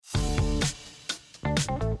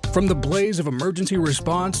From the blaze of emergency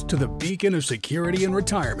response to the beacon of security in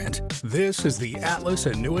retirement, this is the Atlas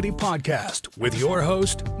Annuity Podcast with your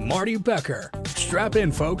host, Marty Becker. Strap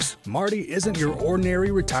in, folks. Marty isn't your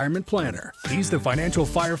ordinary retirement planner. He's the financial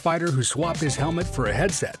firefighter who swapped his helmet for a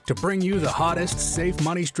headset to bring you the hottest, safe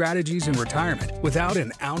money strategies in retirement without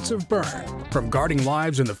an ounce of burn. From guarding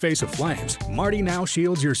lives in the face of flames, Marty now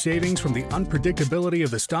shields your savings from the unpredictability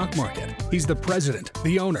of the stock market. He's the president,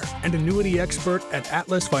 the owner, and annuity expert at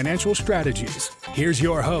Atlas Financial Strategies. Here's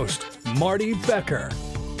your host, Marty Becker.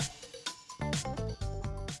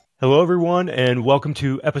 Hello, everyone, and welcome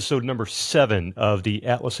to episode number 7 of the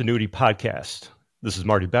Atlas Annuity Podcast. This is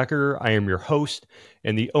Marty Becker. I am your host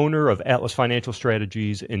and the owner of Atlas Financial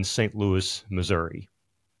Strategies in St. Louis, Missouri.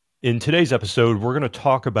 In today's episode, we're going to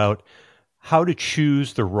talk about how to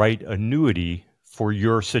choose the right annuity for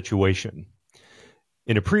your situation.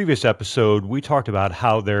 In a previous episode, we talked about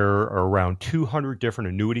how there are around 200 different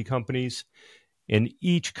annuity companies, and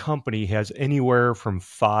each company has anywhere from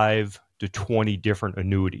 5 to 20 different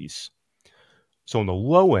annuities. So on the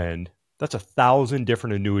low end, that's 1,000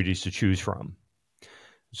 different annuities to choose from.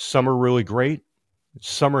 Some are really great.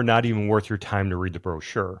 Some are not even worth your time to read the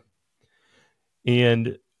brochure.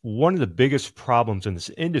 And one of the biggest problems in this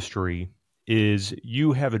industry is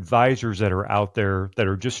you have advisors that are out there that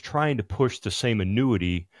are just trying to push the same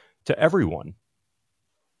annuity to everyone.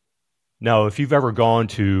 Now, if you've ever gone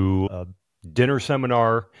to a dinner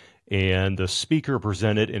seminar and the speaker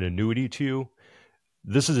presented an annuity to you,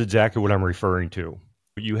 this is exactly what I'm referring to.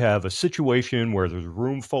 You have a situation where there's a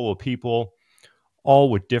room full of people, all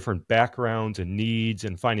with different backgrounds and needs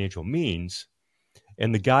and financial means,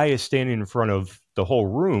 and the guy is standing in front of the whole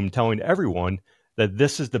room telling everyone that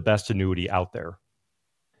this is the best annuity out there.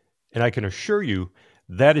 And I can assure you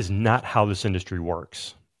that is not how this industry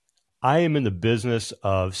works. I am in the business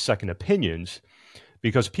of second opinions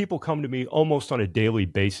because people come to me almost on a daily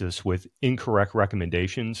basis with incorrect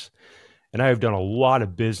recommendations. And I have done a lot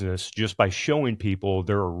of business just by showing people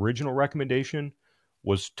their original recommendation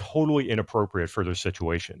was totally inappropriate for their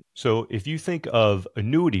situation. So if you think of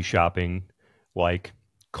annuity shopping like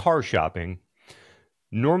car shopping,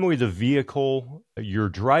 normally the vehicle you're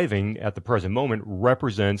driving at the present moment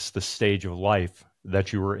represents the stage of life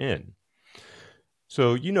that you are in.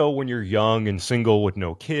 So, when you're young and single with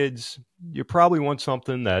no kids, you probably want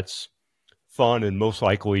something that's fun and most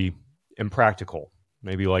likely impractical,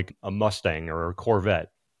 maybe like a Mustang or a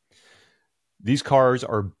Corvette. These cars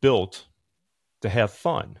are built to have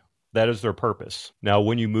fun. That is their purpose. Now,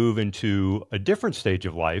 when you move into a different stage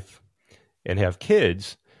of life and have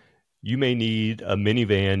kids, you may need a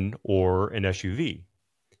minivan or an SUV.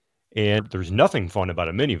 And there's nothing fun about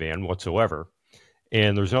a minivan whatsoever.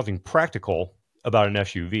 And there's nothing practical about an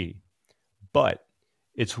SUV. But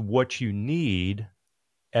it's what you need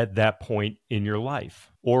at that point in your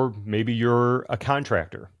life. Or maybe you're a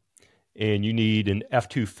contractor and you need an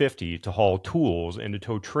F-250 to haul tools and to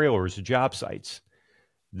tow trailers to job sites.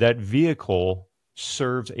 That vehicle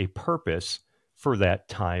serves a purpose for that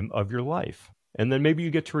time of your life. And then maybe you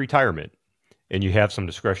get to retirement and you have some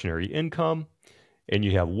discretionary income and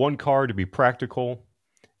you have one car to be practical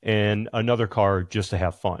and another car just to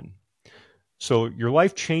have fun. So your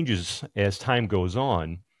life changes as time goes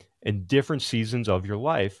on, and different seasons of your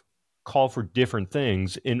life call for different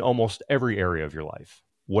things in almost every area of your life.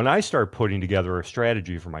 When I start putting together a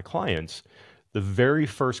strategy for my clients, the very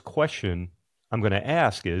first question I'm going to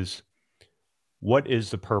ask is, what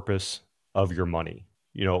is the purpose of your money?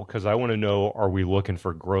 Because I want to know, are we looking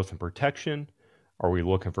for growth and protection? Are we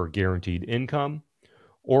looking for guaranteed income?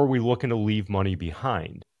 Or are we looking to leave money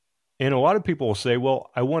behind? And a lot of people will say,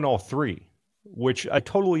 well, I want all three, which I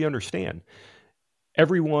totally understand.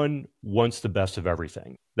 Everyone wants the best of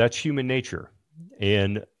everything. That's human nature.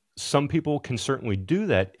 And some people can certainly do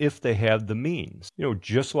that if they have the means.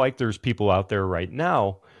 Just like there's people out there right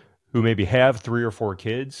now who maybe have 3 or 4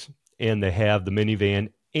 kids and they have the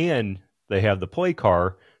minivan and they have the play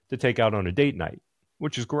car to take out on a date night,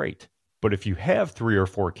 which is great. But if you have 3 or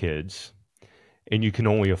 4 kids and you can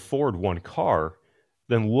only afford one car,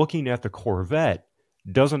 then looking at the Corvette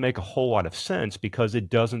doesn't make a whole lot of sense because it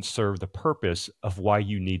doesn't serve the purpose of why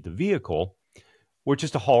you need the vehicle, which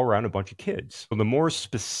is to haul around a bunch of kids. So the more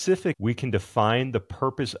specific we can define the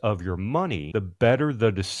purpose of your money, the better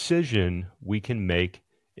the decision we can make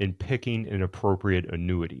in picking an appropriate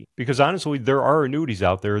annuity. Because honestly, there are annuities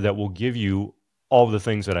out there that will give you all the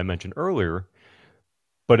things that I mentioned earlier.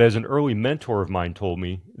 But as an early mentor of mine told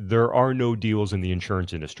me, there are no deals in the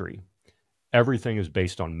insurance industry. Everything is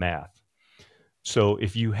based on math. So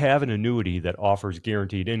if you have an annuity that offers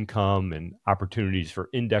guaranteed income and opportunities for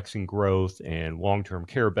indexing growth and long-term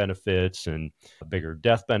care benefits and a bigger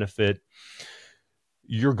death benefit,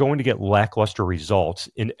 you're going to get lackluster results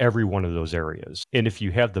in every one of those areas. And if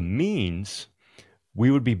you have the means, we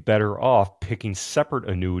would be better off picking separate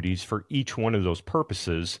annuities for each one of those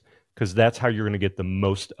purposes, because that's how you're going to get the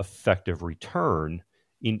most effective return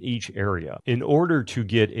in each area. In order to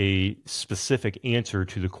get a specific answer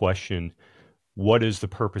to the question, what is the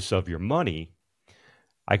purpose of your money?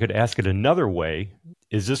 I could ask it another way.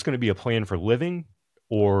 Is this going to be a plan for living,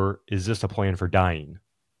 or is this a plan for dying?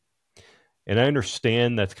 And I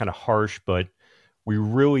understand that's kind of harsh, but we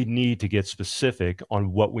really need to get specific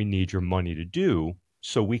on what we need your money to do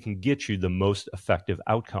so we can get you the most effective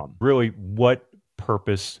outcome. Really, what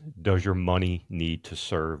purpose does your money need to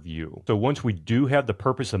serve you? So once we do have the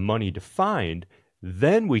purpose of money defined,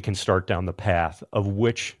 then we can start down the path of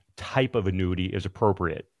which type of annuity is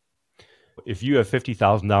appropriate. If you have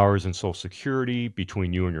 $50,000 in Social Security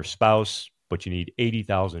between you and your spouse, but you need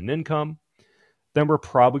 $80,000 in income, then we're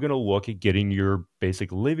probably going to look at getting your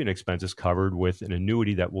basic living expenses covered with an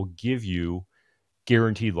annuity that will give you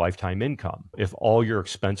guaranteed lifetime income. If all your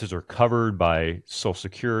expenses are covered by Social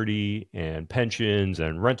Security and pensions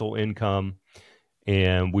and rental income,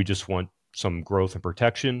 and we just want some growth and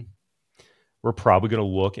protection, we're probably going to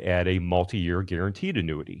look at a multi-year guaranteed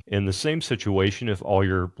annuity. In the same situation, if all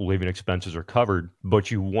your living expenses are covered,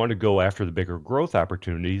 but you want to go after the bigger growth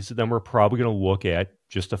opportunities, then we're probably going to look at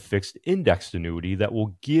just a fixed indexed annuity that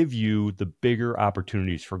will give you the bigger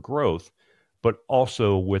opportunities for growth, but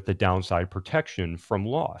also with the downside protection from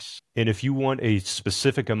loss. And if you want a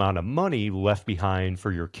specific amount of money left behind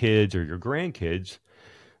for your kids or your grandkids,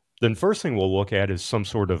 then first thing we'll look at is some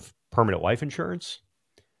sort of permanent life insurance,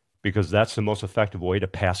 because that's the most effective way to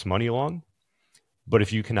pass money along. But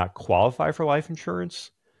if you cannot qualify for life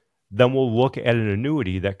insurance, then we'll look at an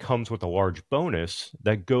annuity that comes with a large bonus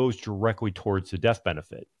that goes directly towards the death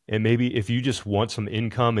benefit. And maybe if you just want some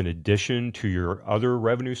income in addition to your other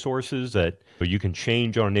revenue sources that you can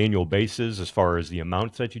change on an annual basis as far as the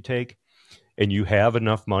amounts that you take, and you have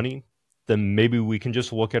enough money, then maybe we can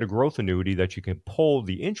just look at a growth annuity that you can pull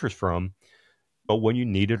the interest from, but when you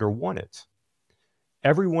need it or want it.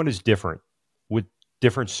 Everyone is different with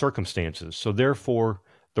different circumstances. So therefore,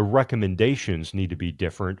 the recommendations need to be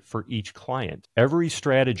different for each client. Every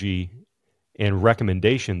strategy and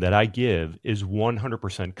recommendation that I give is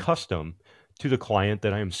 100% custom to the client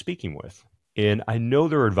that I am speaking with. And I know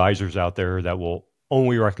there are advisors out there that will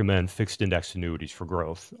only recommend fixed index annuities for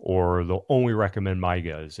growth, or they'll only recommend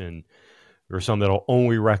MYGAs, and there are some that'll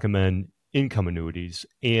only recommend income annuities.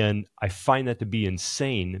 And I find that to be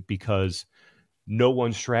insane, because no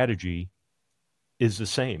one strategy is the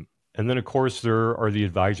same. And then, of course, there are the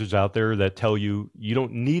advisors out there that tell you you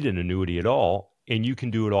don't need an annuity at all, and you can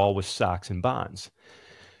do it all with stocks and bonds.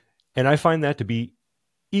 And I find that to be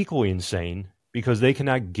equally insane, because they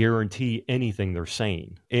cannot guarantee anything they're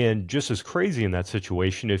saying. And just as crazy in that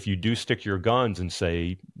situation, if you do stick to your guns and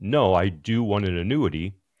say, no, I do want an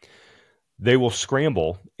annuity, they will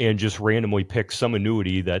scramble and just randomly pick some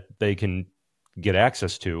annuity that they can get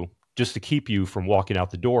access to, just to keep you from walking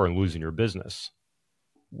out the door and losing your business.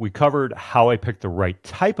 We covered how I picked the right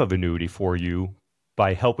type of annuity for you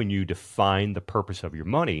by helping you define the purpose of your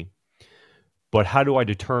money. But how do I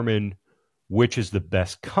determine which is the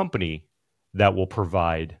best company that will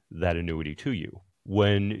provide that annuity to you?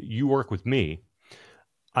 When you work with me,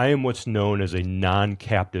 I am what's known as a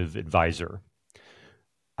non-captive advisor.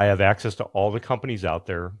 I have access to all the companies out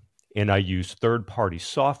there, and I use third-party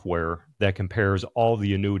software that compares all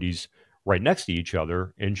the annuities right next to each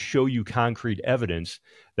other and show you concrete evidence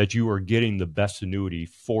that you are getting the best annuity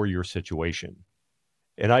for your situation.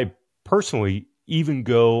 And I personally even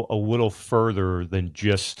go a little further than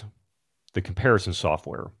just the comparison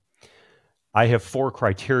software. I have 4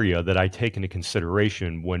 criteria that I take into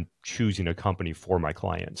consideration when choosing a company for my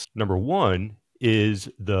clients. Number 1 is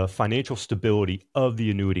the financial stability of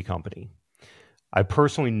the annuity company. I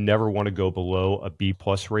personally never want to go below a B+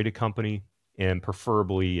 rated company, and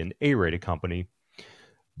preferably an A-rated company.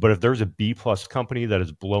 But if there's a B+ company that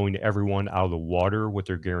is blowing everyone out of the water with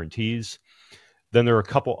their guarantees, then there are a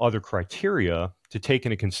couple other criteria to take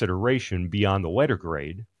into consideration beyond the letter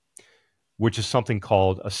grade, which is something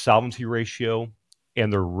called a solvency ratio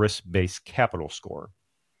and their risk-based capital score.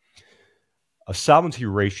 A solvency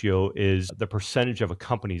ratio is the percentage of a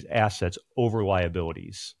company's assets over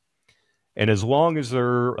liabilities. And as long as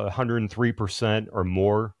they're 103% or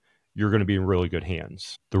more, you're going to be in really good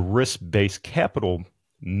hands. The risk-based capital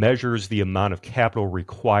measures the amount of capital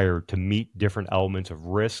required to meet different elements of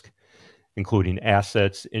risk including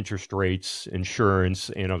assets, interest rates, insurance,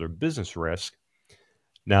 and other business risk.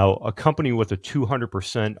 Now, a company with a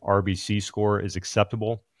 200% RBC score is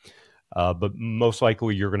acceptable, but most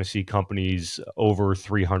likely you're going to see companies over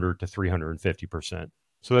 300 to 350%.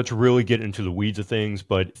 So that's really getting into the weeds of things,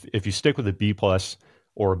 but if you stick with a B plus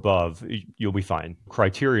or above, you'll be fine.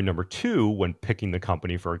 Criteria number 2 when picking the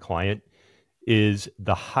company for a client is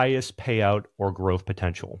the highest payout or growth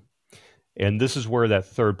potential. And this is where that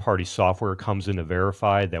third-party software comes in to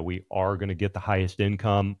verify that we are going to get the highest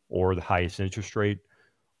income or the highest interest rate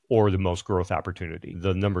or the most growth opportunity.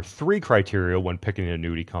 The number 3 criteria when picking an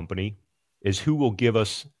annuity company is who will give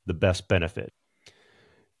us the best benefit.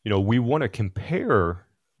 We want to compare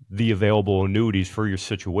the available annuities for your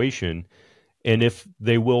situation and if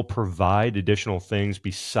they will provide additional things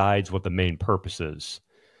besides what the main purpose is.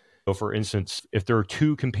 So for instance, if there are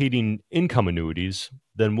 2 competing income annuities,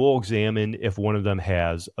 then we'll examine if one of them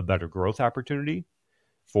has a better growth opportunity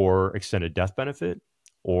for extended death benefit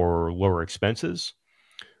or lower expenses,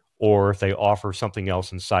 or if they offer something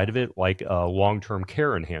else inside of it, like a long-term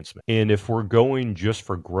care enhancement. And if we're going just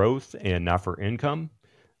for growth and not for income,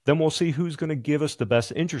 then we'll see who's going to give us the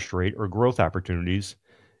best interest rate or growth opportunities,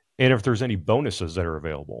 and if there's any bonuses that are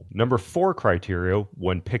available. Number 4 criteria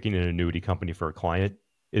when picking an annuity company for a client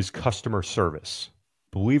is customer service.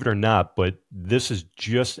 Believe it or not, but this is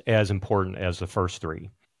just as important as the first 3,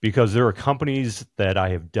 because there are companies that I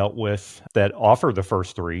have dealt with that offer the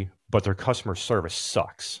first 3, but their customer service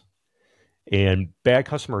sucks. And bad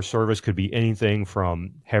customer service could be anything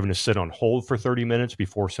from having to sit on hold for 30 minutes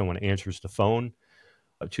before someone answers the phone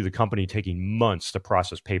to the company taking months to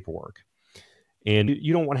process paperwork. And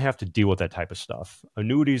you don't want to have to deal with that type of stuff.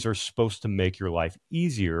 Annuities are supposed to make your life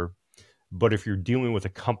easier, but if you're dealing with a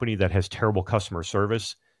company that has terrible customer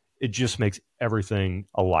service, it just makes everything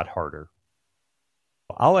a lot harder.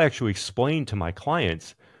 I'll actually explain to my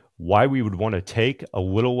clients why we would want to take a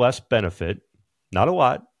little less benefit, not a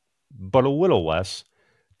lot, but a little less,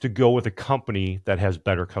 to go with a company that has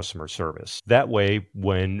better customer service. That way,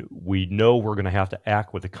 when we know we're going to have to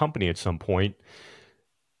act with a company at some point,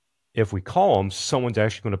 if we call them, someone's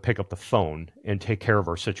actually going to pick up the phone and take care of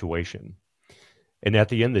our situation. And at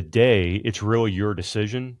the end of the day, it's really your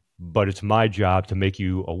decision, but it's my job to make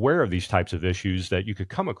you aware of these types of issues that you could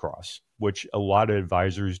come across, which a lot of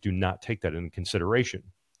advisors do not take that into consideration.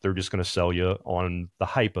 They're just going to sell you on the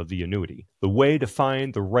hype of the annuity. The way to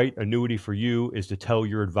find the right annuity for you is to tell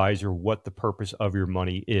your advisor what the purpose of your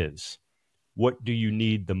money is. What do you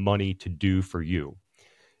need the money to do for you?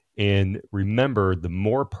 And remember, the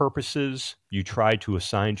more purposes you try to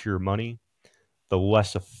assign to your money, the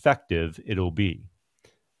less effective it'll be.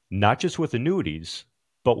 Not just with annuities,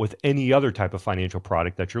 but with any other type of financial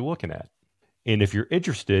product that you're looking at. And if you're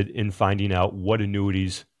interested in finding out what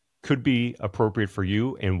annuities could be appropriate for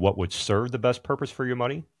you and what would serve the best purpose for your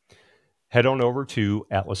money, head on over to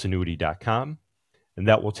atlasannuity.com, and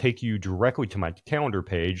that will take you directly to my calendar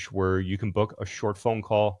page where you can book a short phone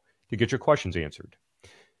call to get your questions answered.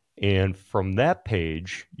 And from that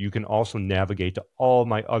page, you can also navigate to all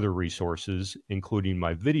my other resources, including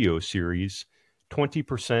my video series,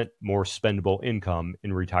 20% More Spendable Income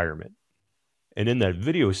in Retirement. And in that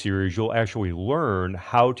video series, you'll actually learn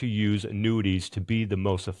how to use annuities to be the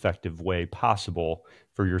most effective way possible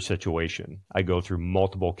for your situation. I go through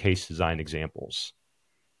multiple case design examples.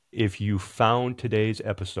 If you found today's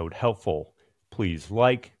episode helpful, please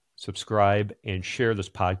like, subscribe, and share this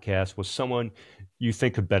podcast with someone you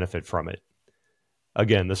think could benefit from it.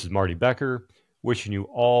 Again, this is Marty Becker, wishing you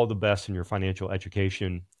all the best in your financial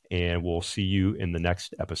education, and we'll see you in the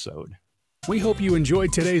next episode. We hope you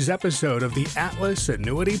enjoyed today's episode of the Atlas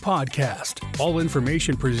Annuity Podcast. All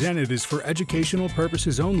information presented is for educational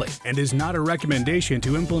purposes only and is not a recommendation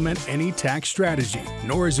to implement any tax strategy,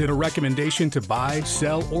 nor is it a recommendation to buy,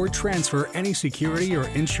 sell, or transfer any security or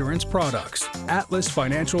insurance products. Atlas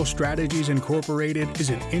Financial Strategies Incorporated is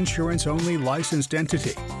an insurance-only licensed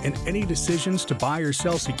entity, and any decisions to buy or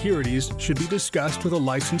sell securities should be discussed with a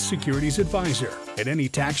licensed securities advisor, and any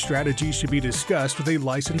tax strategies should be discussed with a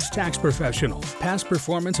licensed tax professional. Past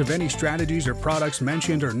performance of any strategies or products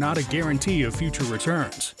mentioned are not a guarantee of future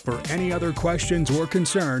returns. For any other questions or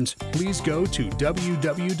concerns, please go to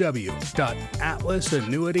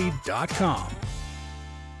www.atlasannuity.com.